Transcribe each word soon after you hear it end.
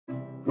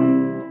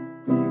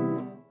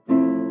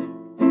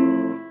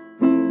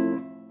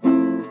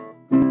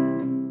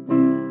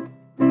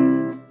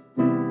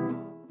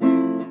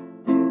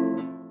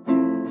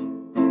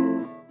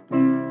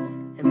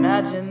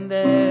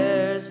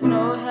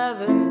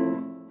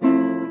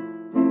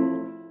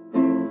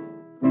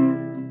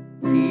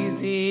It's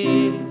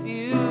easy if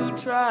you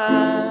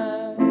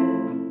try.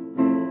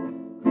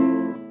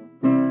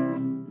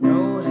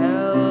 No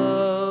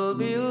hell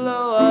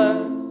below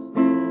us,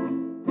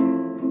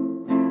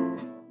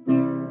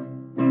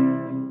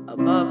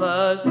 above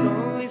us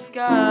only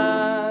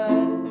sky.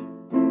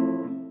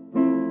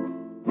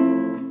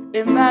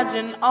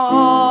 Imagine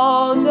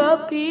all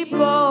the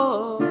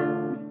people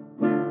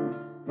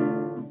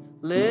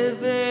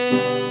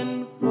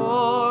living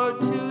for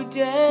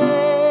today.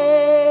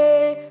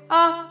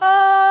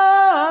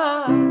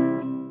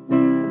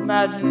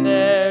 Imagine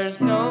there's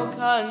no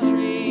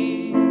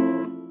countries.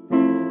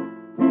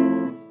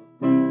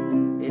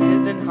 It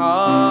isn't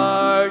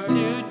hard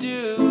to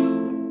do.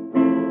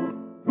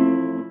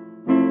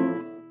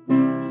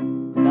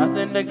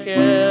 Nothing to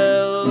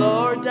kill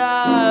or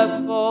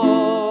die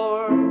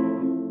for,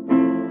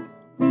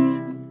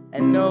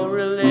 and no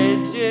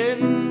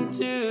religion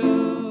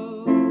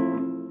too.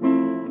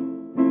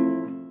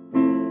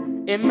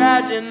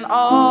 Imagine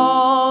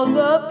all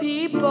the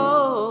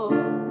people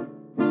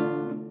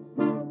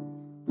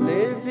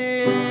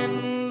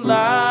living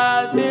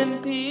life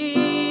in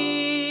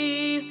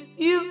peace.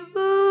 You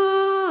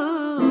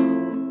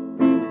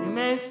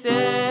may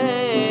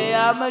say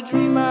I'm a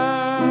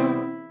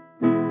dreamer,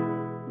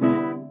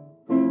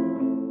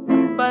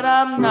 but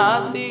I'm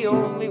not the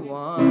only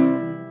one.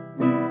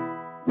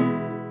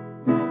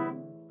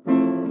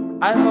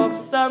 I hope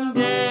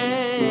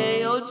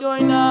someday you'll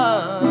join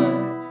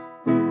us,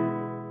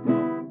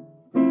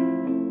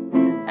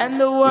 and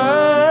the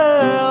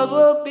world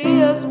will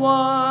be as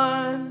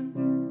one.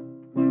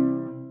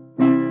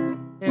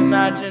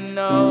 Imagine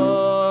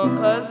no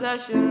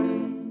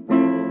possessions.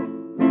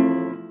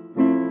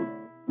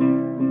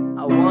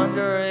 I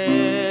wonder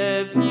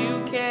if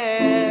you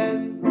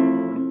can.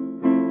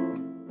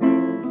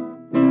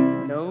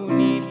 No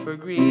need for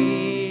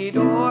greed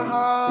or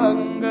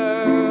hunger.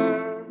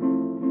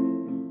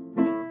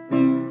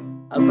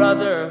 A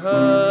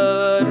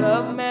brotherhood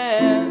of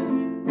men.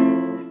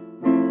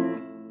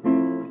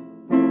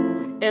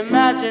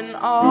 Imagine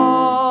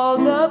all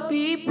the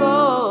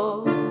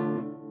people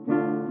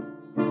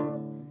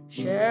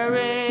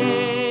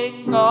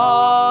sharing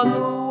all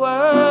the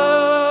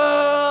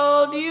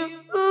world.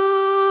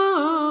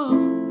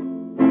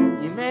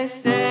 You may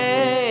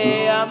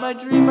say I'm a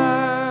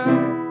dreamer,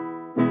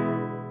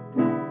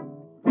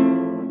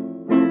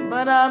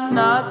 but I'm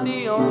not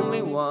the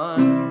only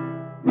one.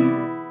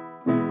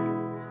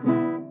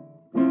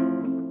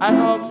 I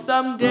hope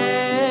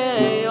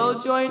someday you'll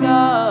join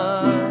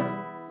us,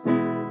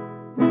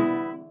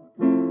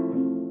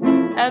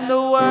 and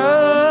the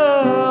world